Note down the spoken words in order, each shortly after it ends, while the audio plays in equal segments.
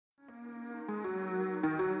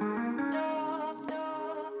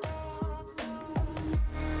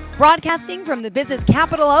Broadcasting from the business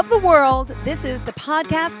capital of the world, this is the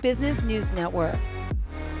Podcast Business News Network.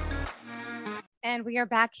 And we are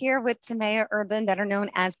back here with Tamaya Urban, better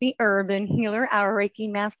known as the Urban Healer, our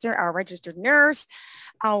Reiki master, our registered nurse,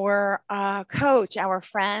 our coach, our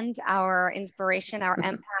friend, our inspiration, our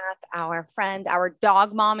empath, our friend, our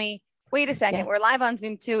dog mommy. Wait a second. Yes. We're live on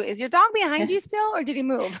Zoom too. Is your dog behind you still, or did he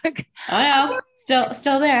move? Oh no,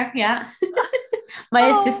 still there. Yeah. My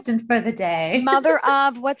assistant for the day. Mother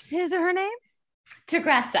of, what's his or her name?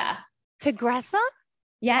 Tigressa. Tigressa?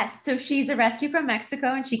 Yes. So she's a rescue from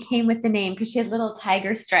Mexico, and she came with the name because she has little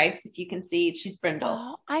tiger stripes. If you can see, she's brindled.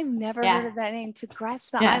 Oh, I've never heard of that name,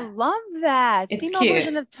 Tigressa. Yeah. I love that. It's female cute.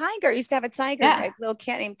 Version of tiger. I used to have a tiger, a little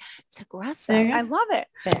cat named Tigressa. I love it.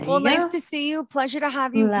 Well, nice to see you. Pleasure to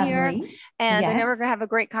have you here. And I know we're going to have a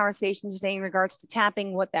great conversation today in regards to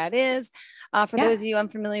tapping, what that is. For those of you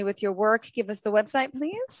unfamiliar with your work, give us the website,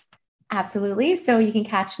 please. Absolutely. So you can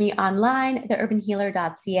catch me online,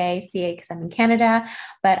 theurbanhealer.ca, CA because I'm in Canada,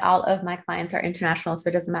 but all of my clients are international. So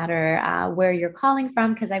it doesn't matter where you're calling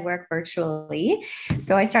from because I work virtually.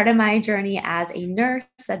 So I started my journey as a nurse.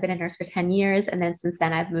 I've been a nurse for 10 years. And then since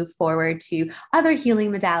then, I've moved forward to other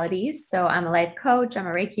healing modalities. So I'm a life coach, I'm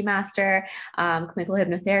a Reiki master, clinical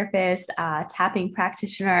hypnotherapist, tapping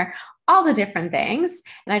practitioner, all the different things.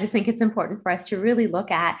 And I just think it's important for us to really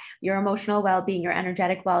look at your emotional well-being, your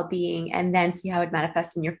energetic well-being, and then see how it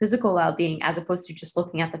manifests in your physical well-being, as opposed to just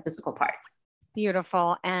looking at the physical parts.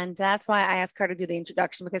 Beautiful. And that's why I asked her to do the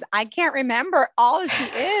introduction, because I can't remember all she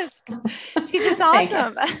is. She's just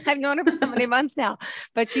awesome. I've known her for so many months now,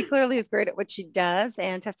 but she clearly is great at what she does,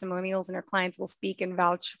 and testimonials and her clients will speak and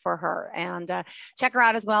vouch for her. And check her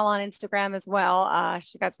out as well on Instagram as well.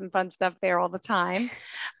 She got some fun stuff there all the time.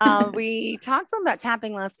 We talked about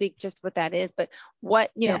tapping last week, just what that is, but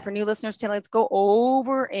what, for new listeners, Taylor, let's go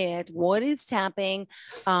over it. What is tapping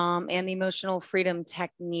and the emotional freedom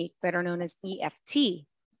technique, better known as EFT?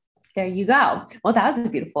 There you go. Well, that was a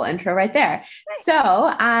beautiful intro right there. Nice.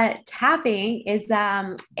 So tapping is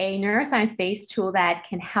a neuroscience-based tool that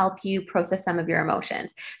can help you process some of your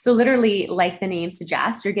emotions. So literally, like the name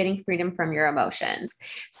suggests, you're getting freedom from your emotions.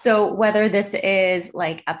 So whether this is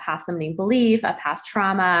like a past limiting belief, a past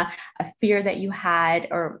trauma, a fear that you had,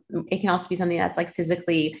 or it can also be something that's like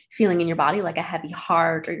physically feeling in your body, like a heavy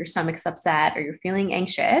heart, or your stomach's upset, or you're feeling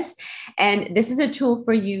anxious. And this is a tool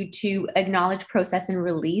for you to acknowledge, process, and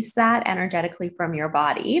release that energetically from your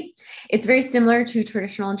body. It's very similar to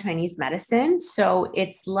traditional Chinese medicine. So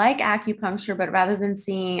it's like acupuncture, but rather than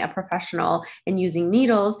seeing a professional and using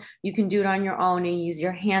needles, you can do it on your own and use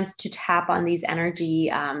your hands to tap on these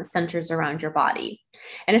energy centers around your body.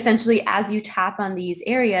 And essentially, as you tap on these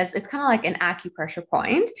areas, it's kind of like an acupressure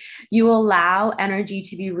point. You allow energy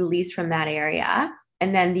to be released from that area.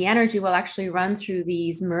 And then the energy will actually run through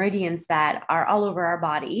these meridians that are all over our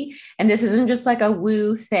body. And this isn't just like a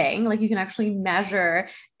woo thing. Like, you can actually measure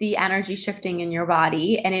the energy shifting in your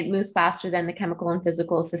body, and it moves faster than the chemical and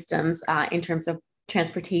physical systems in terms of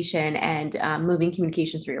transportation and moving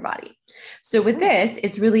communication through your body. So with this,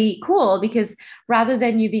 it's really cool because rather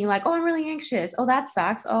than you being like, oh, I'm really anxious. Oh, that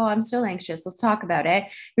sucks. Oh, I'm still anxious. Let's talk about it.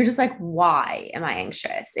 You're just like, why am I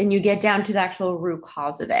anxious? And you get down to the actual root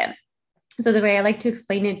cause of it. So the way I like to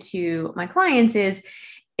explain it to my clients is,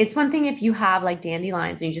 it's one thing if you have like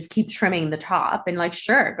dandelions and you just keep trimming the top and like,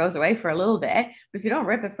 sure, it goes away for a little bit, but if you don't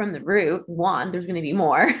rip it from the root, one, there's going to be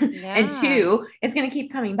more. And two, it's going to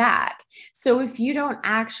keep coming back. So if you don't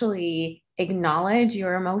actually acknowledge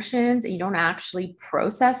your emotions and you don't actually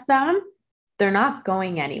process them, they're not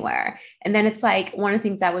going anywhere. And then it's like, one of the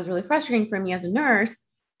things that was really frustrating for me as a nurse,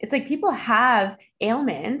 it's like people have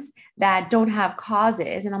ailments that don't have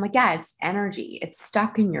causes. And I'm like, yeah, it's energy. It's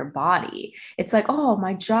stuck in your body. It's like, oh,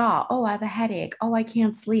 my jaw. Oh, I have a headache. Oh, I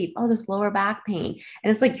can't sleep. Oh, this lower back pain. And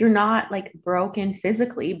it's like, you're not like broken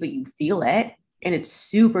physically, but you feel it. And it's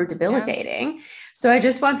super debilitating. Yeah. So I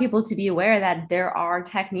just want people to be aware that there are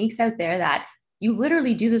techniques out there that you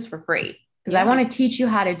literally do this for free. Because I want to teach you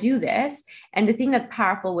how to do this. And the thing that's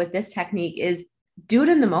powerful with this technique is, do it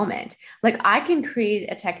in the moment. Like, I can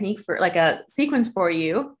create a technique for like a sequence for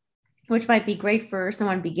you, which might be great for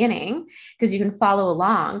someone beginning because you can follow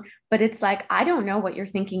along, but it's like, I don't know what you're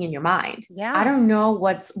thinking in your mind. Yeah. I don't know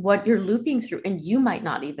what you're looping through. And you might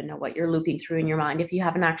not even know what you're looping through in your mind if you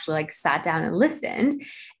haven't actually like sat down and listened.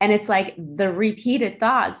 And it's like the repeated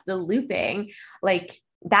thoughts, the looping, like,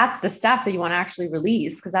 that's the stuff that you want to actually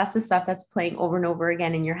release, because that's the stuff that's playing over and over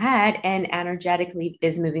again in your head and energetically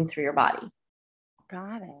is moving through your body.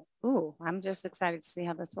 Got it. Ooh, I'm just excited to see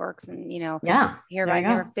how this works. And, Yeah, here there I've you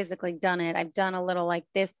never go. physically done it. I've done a little like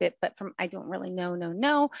this bit, but I don't really know,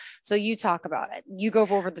 no. So you talk about it. You go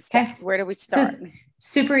over the Okay. steps. Where do we So start?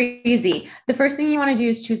 super easy. The first thing you want to do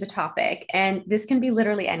is choose a topic. And this can be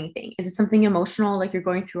literally anything. Is it something emotional, like you're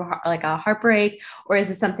going through like a heartbreak? Or is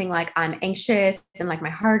it something like I'm anxious and like my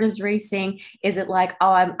heart is racing? Is it like,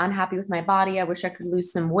 oh, I'm unhappy with my body, I wish I could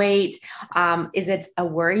lose some weight? Is it a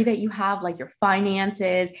worry that you have, like your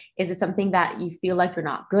finances? Is it something that you feel like you're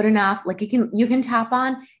not good enough? Like you can tap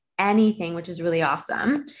on anything, which is really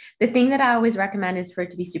awesome. The thing that I always recommend is for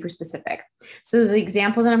it to be super specific. So the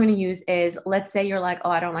example that I'm going to use is, let's say you're like,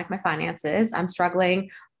 oh, I don't like my finances, I'm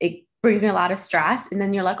struggling, it brings me a lot of stress. And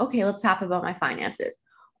then you're like, okay, let's talk about my finances.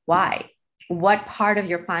 Why? What part of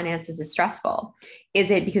your finances is stressful?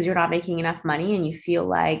 Is it because you're not making enough money and you feel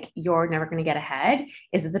like you're never going to get ahead?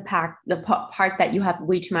 Is it the part that you have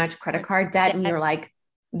way too much credit card debt and you're like,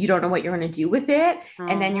 you don't know what you're going to do with it?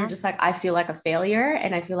 And then you're just like, I feel like a failure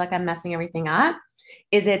and I feel like I'm messing everything up.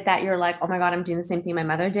 Is it that you're like, oh my God, I'm doing the same thing my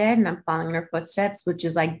mother did and I'm following in her footsteps, which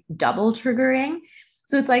is like double triggering?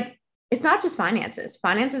 So it's like, it's not just finances.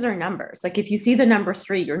 Finances are numbers. Like if you see the number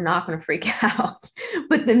 3, you're not going to freak out.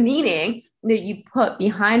 But the meaning that you put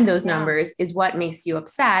behind those numbers is what makes you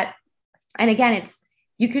upset. And again,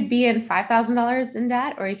 you could be in $5,000 in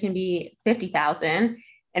debt, or you can be 50,000,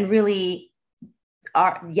 and really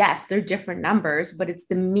yes, they're different numbers, but it's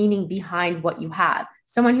the meaning behind what you have.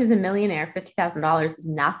 Someone who's a millionaire, $50,000 is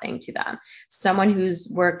nothing to them. Someone who's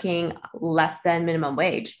working less than minimum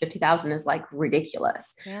wage, 50,000 is like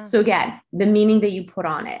ridiculous. Yeah. So again, the meaning that you put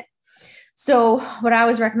on it. So what I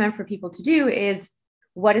always recommend for people to do is,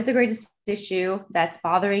 what is the greatest issue that's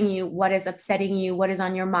bothering you? What is upsetting you? What is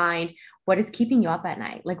on your mind? What is keeping you up at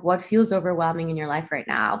night? Like what feels overwhelming in your life right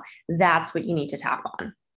now? That's what you need to tap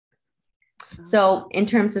on. So in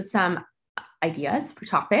terms of some ideas for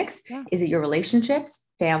topics, is it your relationships,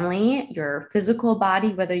 family, your physical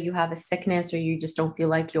body, whether you have a sickness or you just don't feel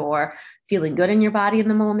like you're feeling good in your body in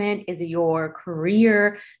the moment? Is it your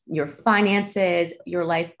career, your finances, your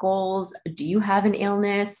life goals? Do you have an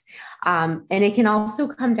illness? And it can also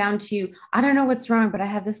come down to, I don't know what's wrong, but I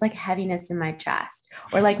have this like heaviness in my chest,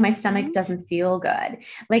 or like my stomach doesn't feel good.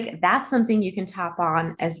 Like that's something you can tap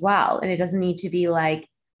on as well. And it doesn't need to be like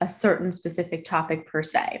a certain specific topic per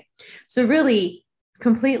se. So really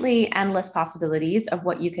completely endless possibilities of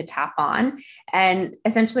what you could tap on. And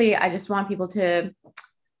essentially, I just want people to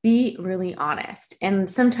be really honest. And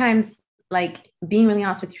sometimes like being really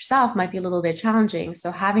honest with yourself might be a little bit challenging. So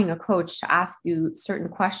having a coach to ask you certain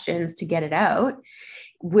questions to get it out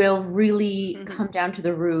will really come down to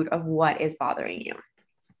the root of what is bothering you.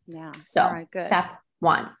 Yeah. So step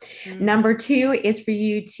 1. Number 2 is for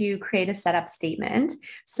you to create a setup statement.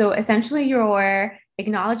 So essentially you're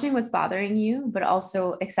acknowledging what's bothering you, but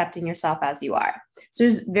also accepting yourself as you are. So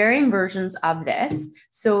there's varying versions of this.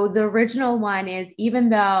 So the original one is, even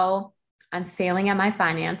though I'm failing at my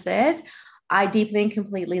finances, I deeply and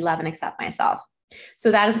completely love and accept myself. So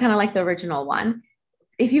that is kind of like the original one.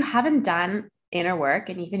 If you haven't done inner work,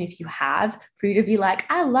 and even if you have, for you to be like,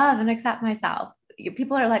 I love and accept myself,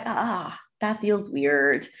 people are like, that feels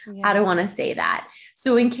weird. Yeah. I don't want to say that.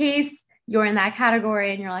 So in case you're in that category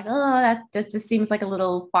and you're like, oh, that just seems like a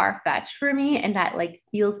little far-fetched for me, and that like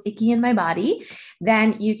feels icky in my body,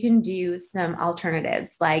 then you can do some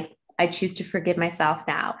alternatives. Like, I choose to forgive myself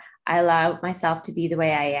now. I allow myself to be the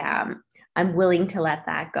way I am. I'm willing to let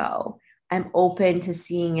that go. I'm open to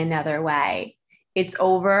seeing another way. It's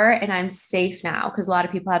over and I'm safe now, because a lot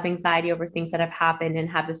of people have anxiety over things that have happened and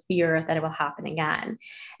have the fear that it will happen again.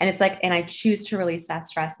 And it's like, and I choose to release that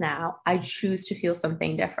stress now. I choose to feel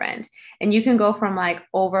something different. And you can go from like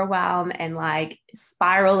overwhelm and like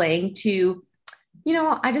spiraling to,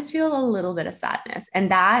 I just feel a little bit of sadness,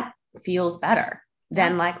 and that feels better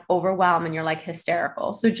than like overwhelm and you're like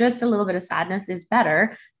hysterical. So just a little bit of sadness is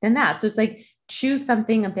better than that. So it's like, choose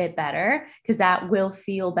something a bit better, because that will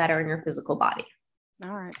feel better in your physical body.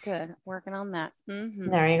 All right, good. Working on that.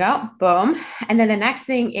 There you go. Boom. And then the next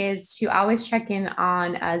thing is to always check in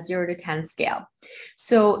on a 0 to 10 scale.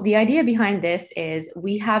 So the idea behind this is,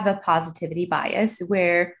 we have a positivity bias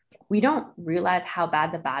where we don't realize how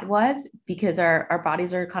bad the bad was, because our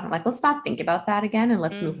bodies are kind of like, let's not think about that again and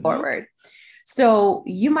let's move forward. So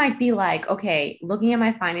you might be like, okay, looking at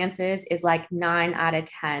my finances is like 9 out of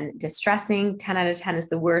 10 distressing. 10 out of 10 is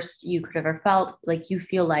the worst you could ever felt. Like you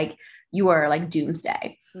feel like you are like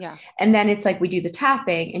doomsday. Yeah. And then it's like, we do the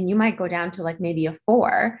tapping and you might go down to like maybe a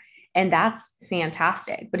 4, and that's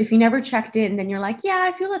fantastic. But if you never checked in, then you're like, yeah,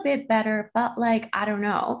 I feel a bit better, but like, I don't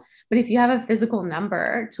know. But if you have a physical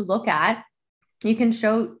number to look at, you can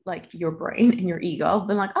show like your brain and your ego,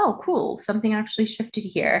 but like, oh, cool, something actually shifted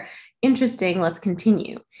here. Interesting. Let's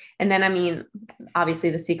continue. And then, I mean, obviously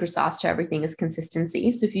the secret sauce to everything is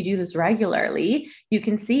consistency. So if you do this regularly, you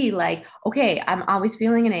can see like, okay, I'm always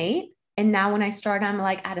feeling an 8. And now when I start, I'm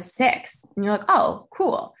like at a 6, and you're like, oh,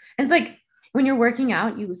 cool. And it's like, when you're working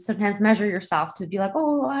out, you sometimes measure yourself to be like,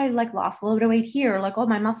 oh, I like lost a little bit of weight here. Or like, oh,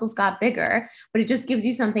 my muscles got bigger, but it just gives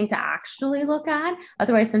you something to actually look at.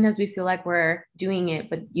 Otherwise, sometimes we feel like we're doing it,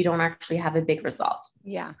 but you don't actually have a big result.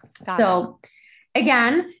 Yeah. So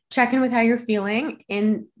again, check in with how you're feeling.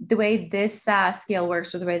 In the way this scale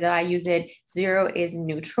works, or the way that I use it, 0 is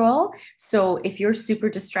neutral. So if you're super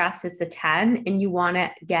distressed, it's a 10, and you want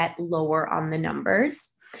to get lower on the numbers.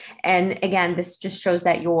 And again, this just shows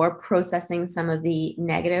that you're processing some of the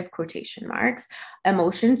negative quotation marks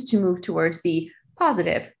emotions to move towards the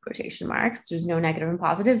positive quotation marks. There's no negative and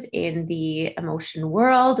positives in the emotion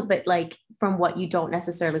world, but like from what you don't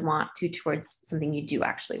necessarily want to towards something you do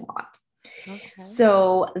actually want. Okay.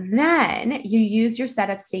 So then you use your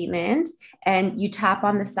setup statement and you tap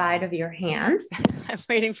on the side of your hand. I'm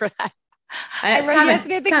waiting for that. I read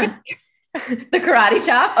yesterday the karate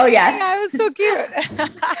chop. Oh yes. Yeah, it was so cute.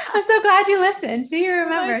 I'm so glad you listened. So you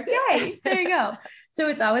remembered. Yay. There you go. So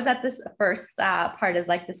it's always at this first part is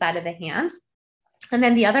like the side of the hand. And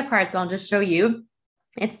then the other parts I'll just show you.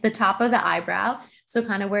 It's the top of the eyebrow. So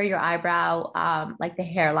kind of where your eyebrow, like the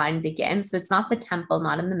hairline begins. So it's not the temple,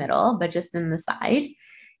 not in the middle, but just in the side.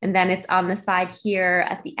 And then it's on the side here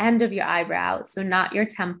at the end of your eyebrow. So not your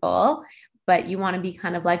temple, but you want to be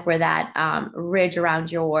kind of like where that ridge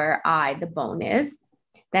around your eye, the bone is.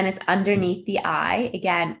 Then it's underneath the eye.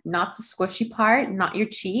 Again, not the squishy part, not your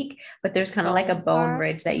cheek, but there's kind of like a bone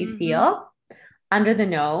ridge that you feel. Under the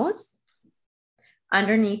nose,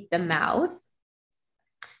 underneath the mouth,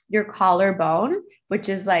 your collarbone, which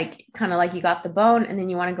is like kind of like you got the bone and then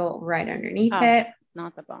you want to go right underneath it.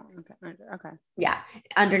 Not the bone. Okay. Yeah.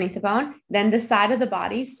 Underneath the bone. Then the side of the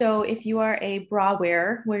body. So if you are a bra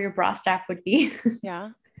wearer, where your bra strap would be.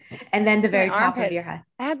 Yeah. And then the very top of your head.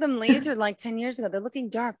 I had them lasered like 10 years ago. They're looking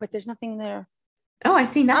dark, but there's nothing there. Oh, I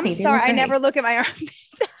see nothing. I'm sorry. I never look at my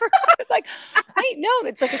armpits. I was like, wait, no,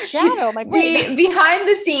 it's like a shadow. I'm like, wait. Behind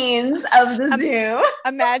the scenes of the zoo.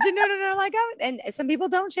 Imagine, no, like, and some people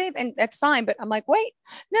don't shave and that's fine. But I'm like, wait,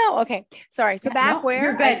 no. Okay. Sorry. So where?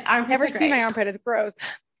 You're good. I've never seen my armpit. It's gross.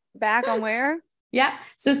 Back on where? Yeah.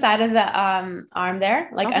 So side of the arm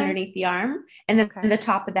there, like underneath the arm, and then the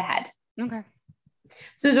top of the head. Okay.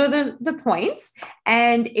 So those are the points,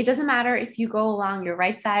 and it doesn't matter if you go along your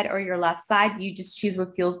right side or your left side, you just choose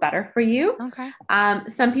what feels better for you. Okay.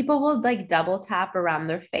 Some people will like double tap around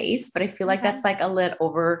their face, but I feel like that's like a little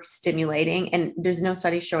overstimulating, and there's no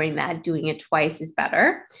study showing that doing it twice is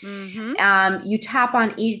better. You tap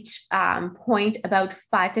on each point about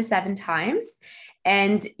 5 to 7 times,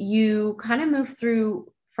 and you kind of move through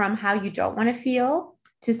from how you don't want to feel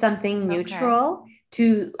to something neutral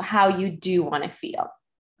to how you do want to feel.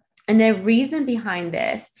 And the reason behind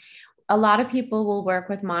this, a lot of people will work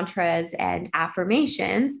with mantras and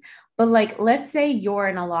affirmations, but like, let's say you're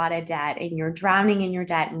in a lot of debt and you're drowning in your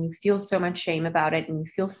debt and you feel so much shame about it and you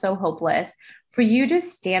feel so hopeless. For you to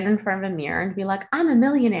stand in front of a mirror and be like, I'm a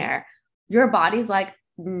millionaire. Your body's like,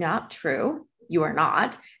 not true. You are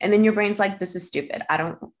not. And then your brain's like, this is stupid. I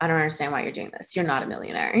don't understand why you're doing this. You're not a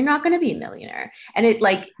millionaire. You're not going to be a millionaire. And it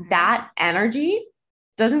like that energy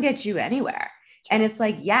doesn't get you anywhere. And it's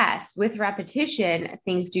like, yes, with repetition,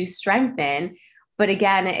 things do strengthen. But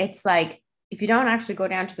again, it's like, if you don't actually go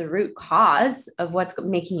down to the root cause of what's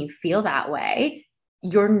making you feel that way,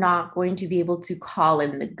 you're not going to be able to call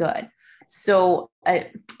in the good. So a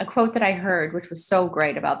quote that I heard, which was so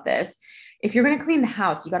great about this, if you're going to clean the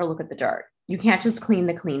house, you got to look at the dirt. You can't just clean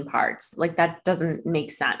the clean parts. Like that doesn't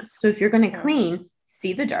make sense. So if you're going to clean,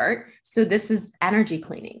 see the dirt. So this is energy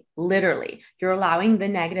cleaning. Literally, you're allowing the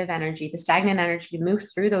negative energy, the stagnant energy to move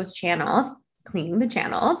through those channels, cleaning the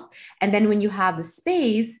channels. And then when you have the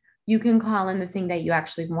space, you can call in the thing that you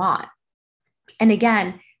actually want. And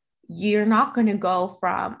again, you're not going to go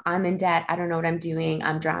from I'm in debt, I don't know what I'm doing,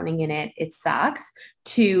 I'm drowning in it, it sucks,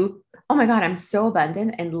 to oh my God, I'm so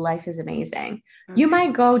abundant and life is amazing. You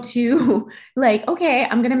might go to like, okay,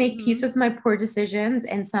 I'm going to make peace with my poor decisions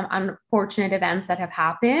and some unfortunate events that have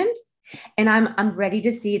happened. And I'm ready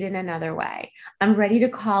to see it in another way. I'm ready to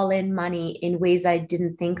call in money in ways I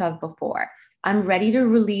didn't think of before. I'm ready to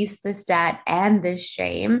release this debt and this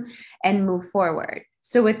shame and move forward.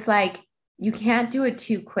 So it's like, you can't do it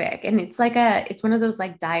too quick. And it's like it's one of those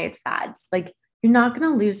like diet fads. Like you're not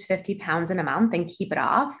going to lose 50 pounds in a month and keep it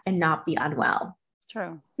off and not be unwell.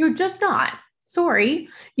 True. You're just not. sorry,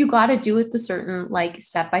 you got to do it the certain like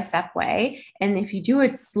step-by-step way. And if you do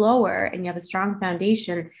it slower and you have a strong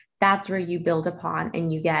foundation, that's where you build upon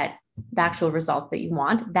and you get the actual result that you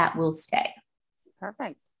want that will stay.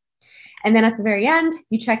 Perfect. And then at the very end,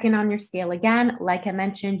 you check in on your scale again. Like I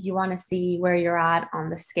mentioned, you want to see where you're at on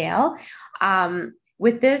the scale.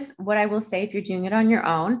 With this, what I will say, if you're doing it on your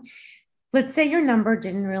own, let's say your number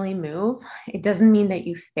didn't really move. It doesn't mean that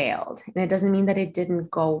you failed, and it doesn't mean that it didn't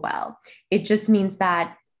go well. It just means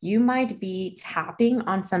that you might be tapping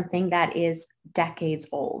on something that is decades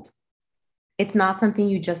old. It's not something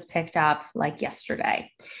you just picked up like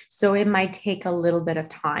yesterday. So it might take a little bit of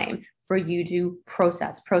time for you to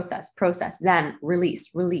process, then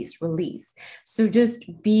release. So just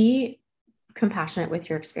be compassionate with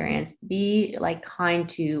your experience. Be like kind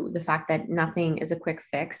to the fact that nothing is a quick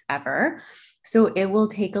fix ever. So it will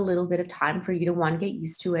take a little bit of time for you to get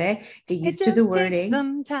used to it, get used to the wording. Takes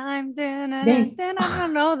some time. I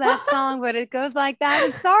don't know that song, but it goes like that.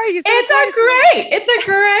 I'm sorry. It's a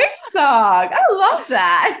great song. I love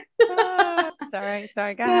that. Sorry.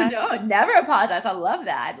 Go ahead. No, never apologize. I love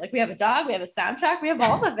that. Like we have a dog, we have a soundtrack, we have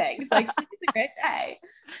all the things. Like today's a great day.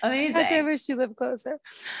 Amazing. I wish you lived closer.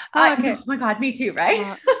 Okay. Oh my God, me too,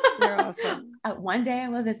 right? You're awesome. One day I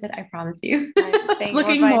will visit, I promise you. It's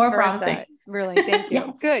looking more promising. Really, thank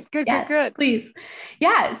you. Yes. Good. Please.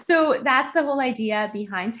 Yeah. So that's the whole idea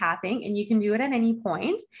behind tapping, and you can do it at any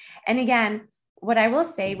point. And again, what I will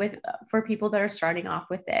say for people that are starting off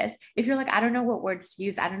with this, if you're like, I don't know what words to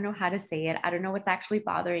use, I don't know how to say it, I don't know what's actually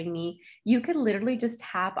bothering me, you could literally just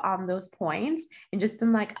tap on those points and just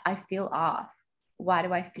been like, I feel off. Why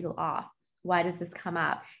do I feel off? Why does this come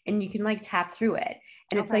up? And you can like tap through it.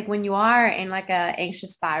 And it's like when you are in like a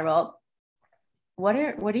anxious spiral, what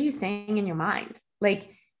are you saying in your mind? Like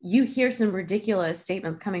you hear some ridiculous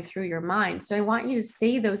statements coming through your mind. So I want you to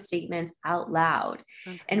say those statements out loud.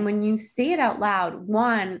 Okay. And when you say it out loud,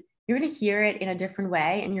 one, you're going to hear it in a different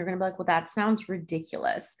way. And you're going to be like, well, that sounds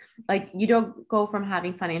ridiculous. Like you don't go from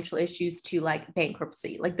having financial issues to like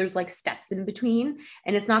bankruptcy. Like there's like steps in between,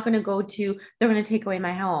 and it's not going to go to, they're going to take away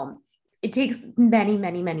my home. It takes many,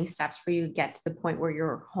 many, many steps for you to get to the point where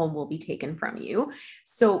your home will be taken from you.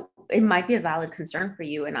 So it might be a valid concern for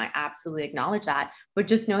you. And I absolutely acknowledge that, but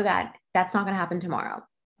just know that that's not going to happen tomorrow.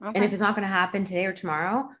 Okay. And if it's not going to happen today or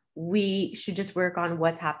tomorrow, we should just work on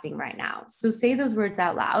what's happening right now. So say those words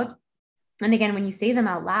out loud. And again, when you say them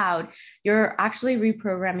out loud, you're actually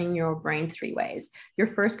reprogramming your brain 3 ways. You're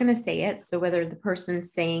first going to say it. So whether the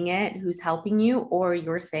person's saying it who's helping you or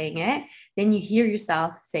you're saying it, then you hear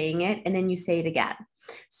yourself saying it and then you say it again.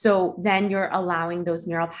 So then you're allowing those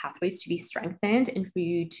neural pathways to be strengthened and for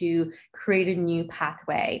you to create a new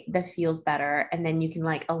pathway that feels better. And then you can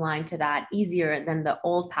like align to that easier than the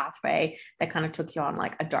old pathway that kind of took you on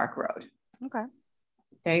like a dark road. Okay.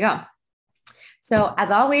 There you go. So as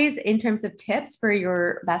always, in terms of tips for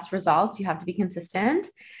your best results, you have to be consistent.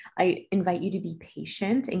 I invite you to be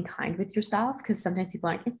patient and kind with yourself because sometimes people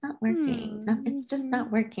are like, it's not working. No, it's just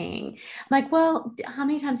not working. I'm like, well, how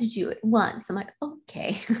many times did you do it? Once. I'm like,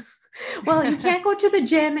 okay. Well, you can't go to the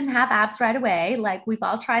gym and have abs right away. Like we've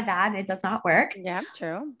all tried that and it does not work. Yeah,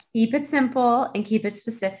 true. Keep it simple and keep it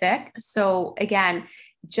specific. So again,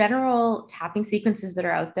 general tapping sequences that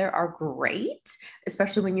are out there are great,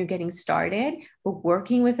 especially when you're getting started, but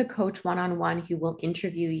working with a coach one-on-one who will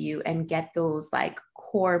interview you and get those like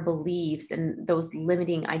core beliefs and those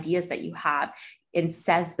limiting ideas that you have and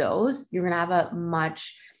says those, you're going to have a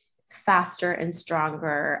much faster and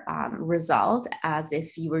stronger result as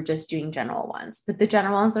if you were just doing general ones. But the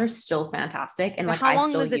general ones are still fantastic. And like, how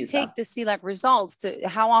long does it take to see like results?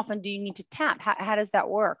 How often do you need to tap? How does that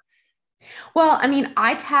work? Well, I mean,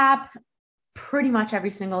 I tap pretty much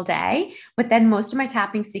every single day, but then most of my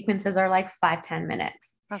tapping sequences are like 5-10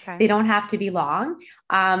 minutes. Okay. They don't have to be long.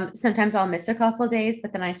 Sometimes I'll miss a couple of days,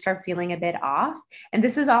 but then I start feeling a bit off. And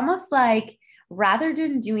this is almost like, rather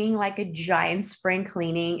than doing like a giant spring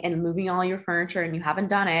cleaning and moving all your furniture and you haven't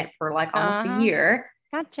done it for like almost a year,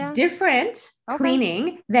 gotcha. Different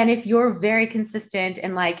cleaning than if you're very consistent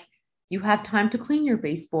and like you have time to clean your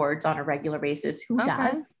baseboards on a regular basis. Who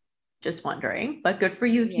does? Just wondering, but good for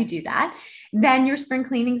you if you do that. Then your spring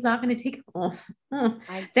cleaning is not going to take.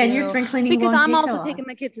 Then your spring cleaning because I'm also taking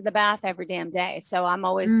my kids to the bath every damn day. So I'm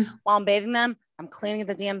always while I'm bathing them, I'm cleaning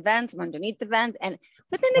the damn vents. I'm underneath the vents, and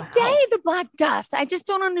within a day, the black dust. I just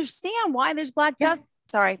don't understand why there's black dust.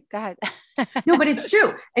 Sorry, go ahead. No, but it's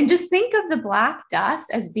true. And just think of the black dust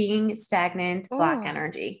as being stagnant black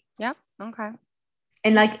energy. Yep. Okay.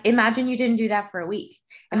 And like, imagine you didn't do that for a week.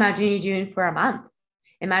 Imagine you doing it for a month.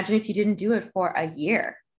 Imagine if you didn't do it for a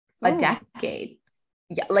year, a decade.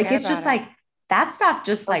 Yeah. Like, it's just like, that stuff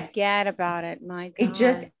just like forget about it. My God. It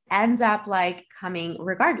just ends up like coming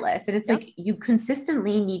regardless. And it's like, you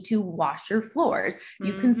consistently need to wash your floors.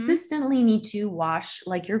 You consistently need to wash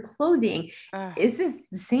like your clothing. This is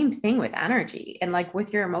the same thing with energy and like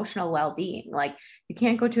with your emotional well-being. Like you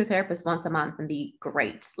can't go to a therapist once a month and be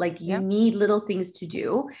great. Like you need little things to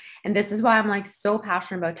do. And this is why I'm like so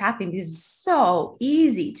passionate about tapping, because it's so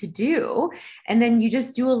easy to do. And then you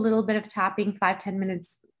just do a little bit of tapping, 5-10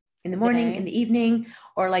 minutes in the morning, in the evening,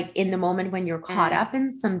 or like in the moment when you're caught up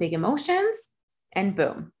in some big emotions, and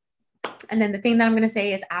boom. And then the thing that I'm going to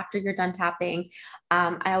say is after you're done tapping,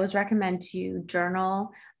 I always recommend to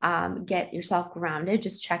journal, get yourself grounded,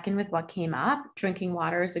 just check in with what came up. Drinking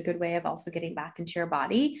water is a good way of also getting back into your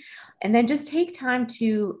body. And then just take time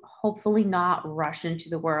to hopefully not rush into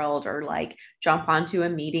the world or like jump onto a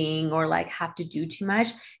meeting or like have to do too much,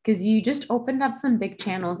 because you just opened up some big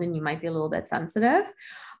channels and you might be a little bit sensitive.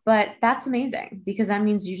 But that's amazing, because that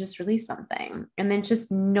means you just release something. And then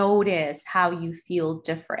just notice how you feel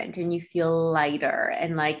different and you feel lighter,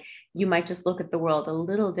 and like you might just look at the world a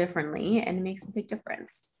little differently, and it makes a big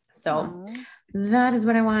difference. So that is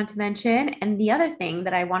what I wanted to mention. And the other thing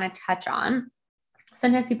that I want to touch on,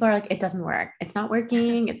 sometimes people are like, it doesn't work. It's not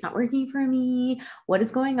working. It's not working for me. What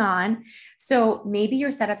is going on? So maybe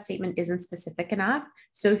your setup statement isn't specific enough.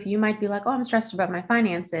 So if you might be like, oh, I'm stressed about my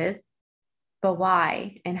finances, but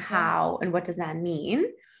why and how and what does that mean?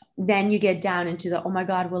 Then you get down into the, oh my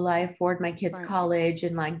God, will I afford my kids' college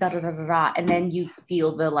and like da da da da da. And then you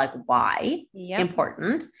feel the like why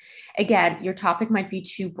important. Again, your topic might be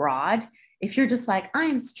too broad. If you're just like,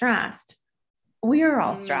 I'm stressed, we are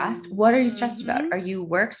all stressed. What are you stressed about? Are you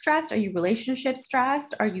work stressed? Are you relationship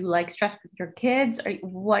stressed? Are you like stressed with your kids? Or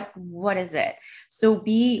what is it? So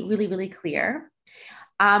be really, really clear.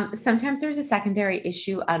 Sometimes there's a secondary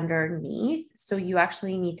issue underneath. So you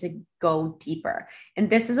actually need to go deeper.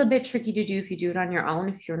 And this is a bit tricky to do if you do it on your own,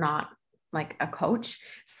 if you're not like a coach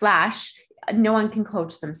 / no one can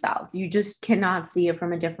coach themselves. You just cannot see it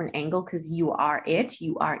from a different angle because you are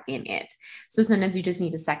in it. So sometimes you just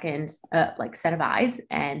need a second, like set of eyes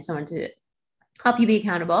and someone to help you be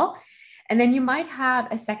accountable. And then you might have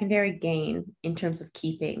a secondary gain in terms of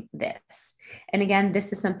keeping this. And again,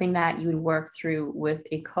 this is something that you would work through with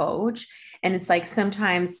a coach. And it's like,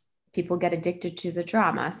 sometimes people get addicted to the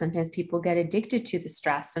drama. Sometimes people get addicted to the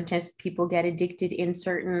stress. Sometimes people get addicted in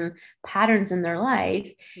certain patterns in their life.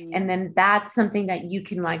 And then that's something that you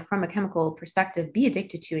can, like, from a chemical perspective, be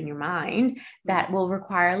addicted to in your mind that will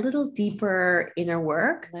require a little deeper inner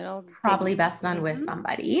work, probably best done with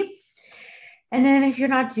somebody. And then if you're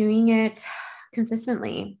not doing it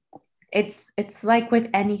consistently, it's like with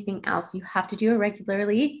anything else, you have to do it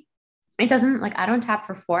regularly. It doesn't, like, I don't tap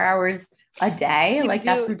for 4 hours a day. Like,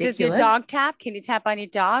 that's ridiculous. Does your dog tap? Can you tap on your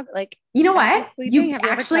dog? Like, you know what? You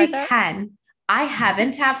actually can. I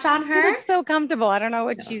haven't tapped on her. She looks so comfortable. I don't know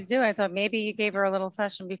what she's doing. So maybe you gave her a little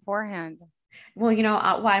session beforehand. Well, you know,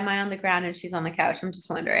 why am I on the ground and she's on the couch? I'm just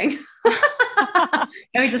wondering.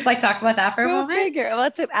 Can we just like talk about that for a moment? Figure. Well,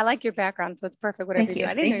 that's it. I like your background, so it's perfect. Whatever you do.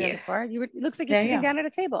 I didn't know you before. It looks like you're sitting down at a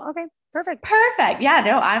table. Okay, perfect. Perfect. Yeah,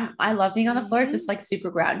 no, I love being on the floor. It's just like super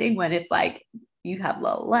grounding when it's like you have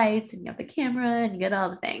low lights and you have the camera and you get all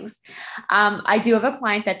the things. I do have a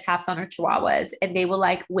client that taps on her chihuahuas and they will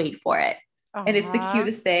like wait for it. And it's the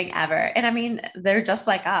cutest thing ever. And I mean, they're just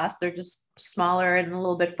like us. They're just smaller and a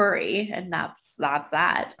little bit furry. And that's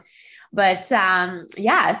that. But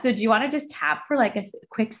yeah. So do you want to just tap for like a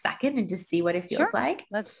quick second and just see what it feels like?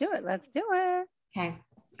 Let's do it. Okay.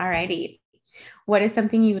 All righty. What is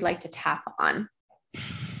something you would like to tap on?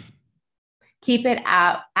 Keep it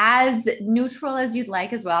out as neutral as you'd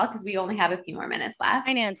like as well, because we only have a few more minutes left.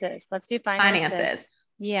 Finances. Let's do finances.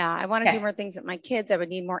 Yeah, I want to do more things with my kids. I would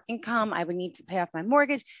need more income. I would need to pay off my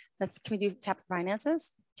mortgage. Can we do tap for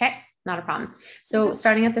finances? Okay, not a problem. So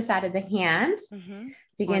starting at the side of the hand,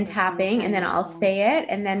 begin tapping, and then I'll say it,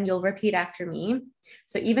 and then you'll repeat after me.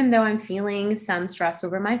 So even though I'm feeling some stress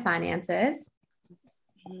over my finances,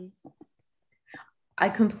 I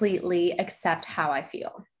completely accept how I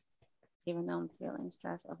feel. Even though I'm feeling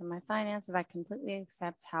stress over my finances, I completely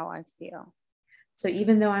accept how I feel. So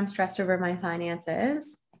even though I'm stressed over my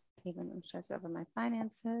finances,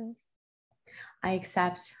 I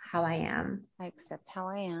accept how I am.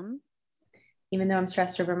 Even though I'm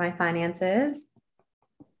stressed over my finances,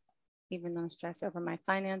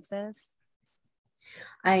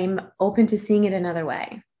 I'm open to seeing it another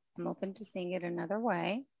way.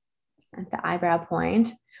 At the eyebrow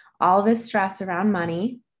point, all this stress around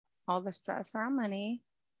money,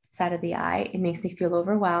 side of the eye, it makes me feel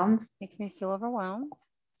overwhelmed.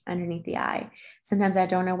 underneath the eye. Sometimes I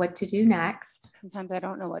don't know what to do next. Sometimes I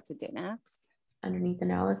don't know what to do next. Underneath the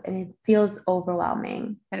nose, and it feels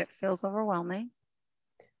overwhelming. And it feels overwhelming.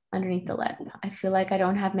 Underneath the lip, I feel like I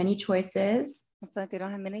don't have many choices. I feel like I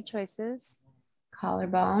don't have many choices.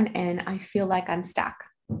 Collarbone, and I feel like I'm stuck.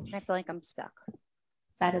 I feel like I'm stuck.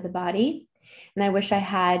 Side of the body, and I wish I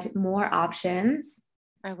had more options.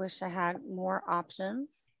 I wish I had more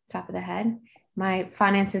options. Top of the head, my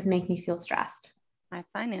finances make me feel stressed. My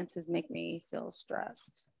finances make me feel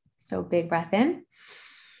stressed. So big breath in.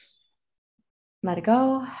 Let it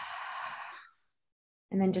go.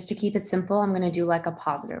 And then just to keep it simple, I'm going to do like a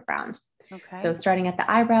positive round. Okay. So starting at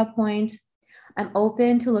the eyebrow point, I'm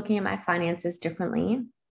open to looking at my finances differently.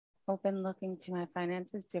 Open looking to my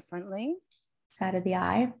finances differently. Side of the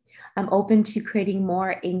eye, I'm open to creating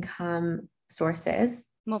more income sources.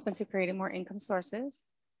 I'm open to creating more income sources.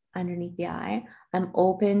 Underneath the eye, I'm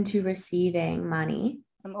open to receiving money.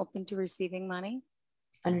 I'm open to receiving money.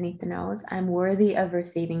 Underneath the nose, I'm worthy of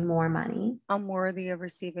receiving more money. I'm worthy of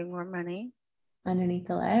receiving more money. Underneath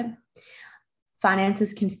the lip,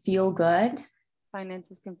 finances can feel good.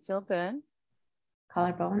 Finances can feel good.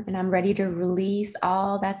 Collarbone, and I'm ready to release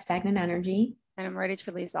all that stagnant energy. And I'm ready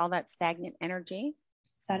to release all that stagnant energy.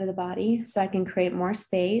 Side of the body, so I can create more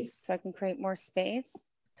space. So I can create more space.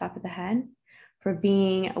 Top of the head, for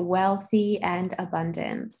being wealthy and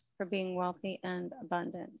abundant. For being wealthy and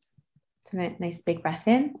abundant. So nice big breath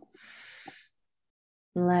in.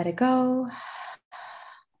 Let it go.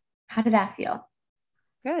 How did that feel?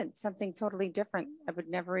 Good. Something totally different. I would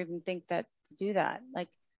never even think that to do that. Like,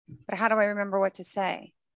 but how do I remember what to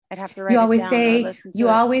say? I'd have to write it down or listen to it.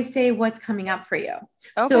 Always say what's coming up for you.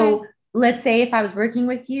 Okay. So let's say if I was working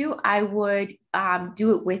with you, I would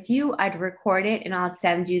do it with you. I'd record it and I'll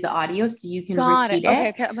send you the audio so you can repeat it.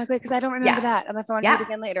 Okay. I'm like, wait, because I don't remember that. I'm like, I want to do it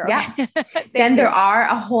again later. Okay. Then there are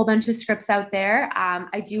a whole bunch of scripts out there.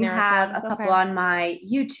 I do have a couple on my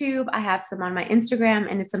YouTube. I have some on my Instagram,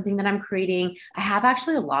 and it's something that I'm creating. I have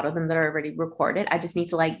actually a lot of them that are already recorded. I just need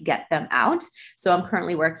to like get them out. So I'm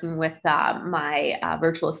currently working with my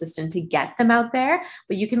virtual assistant to get them out there,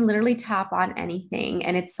 but you can literally tap on anything.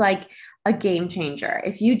 And it's like a game changer.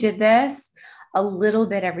 If you did this a little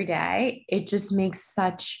bit every day, it just makes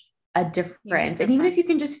such a difference. And even if you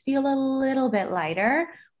can just feel a little bit lighter,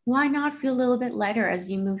 why not feel a little bit lighter as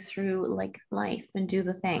you move through like life and do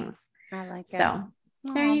the things? I like it. So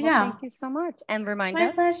there you go. Thank you so much. And remind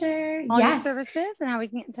us. My pleasure. All your services and how we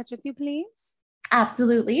can get in touch with you, please.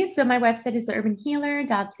 Absolutely. So my website is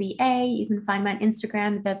theurbanhealer.ca. You can find me on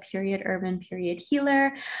Instagram,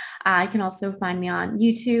 _urban_healer. You can also find me on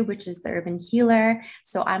YouTube, which is The Urban Healer.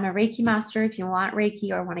 So I'm a Reiki master. If you want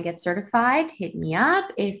Reiki or want to get certified, hit me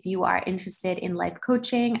up. If you are interested in life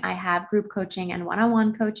coaching, I have group coaching and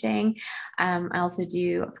one-on-one coaching. I also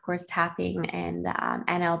do, of course, tapping and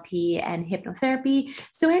NLP and hypnotherapy.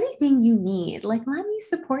 So anything you need, like, let me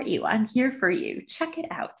support you. I'm here for you. Check it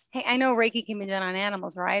out. Hey, I know Reiki can be done on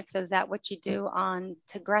animals, right? So is that what you do on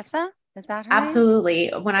Tigressa? Is that her?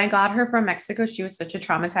 Absolutely. When I got her from Mexico, she was such a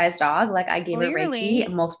traumatized dog. Like I gave her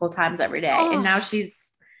Reiki multiple times every day. And now she's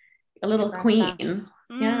a little queen.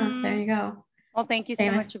 Yeah, there you go. Well, thank you so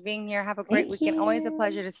much for being here. Have a great weekend. Always a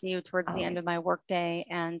pleasure to see you towards the end of my workday.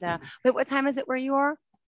 And wait, what time is it where you are?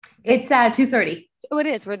 It's 2:30. Oh, it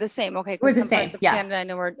is. We're the same. Okay. We're the same. Yeah. Canada, I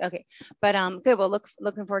know we're okay. But good. Well,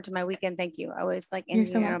 looking forward to my weekend. Thank you. I always like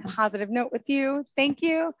ending on a positive note with you. Thank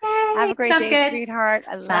you. Yay. Have a great day, sweetheart.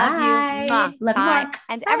 I love you. Mwah. Love Bye. You.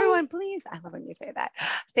 And everyone, please. I love when you say that.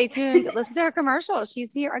 Stay tuned. Listen to her commercial.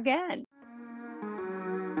 She's here again.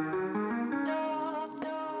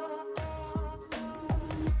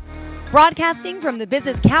 Broadcasting from the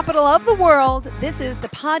business capital of the world, this is the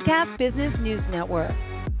Podcast Business News Network.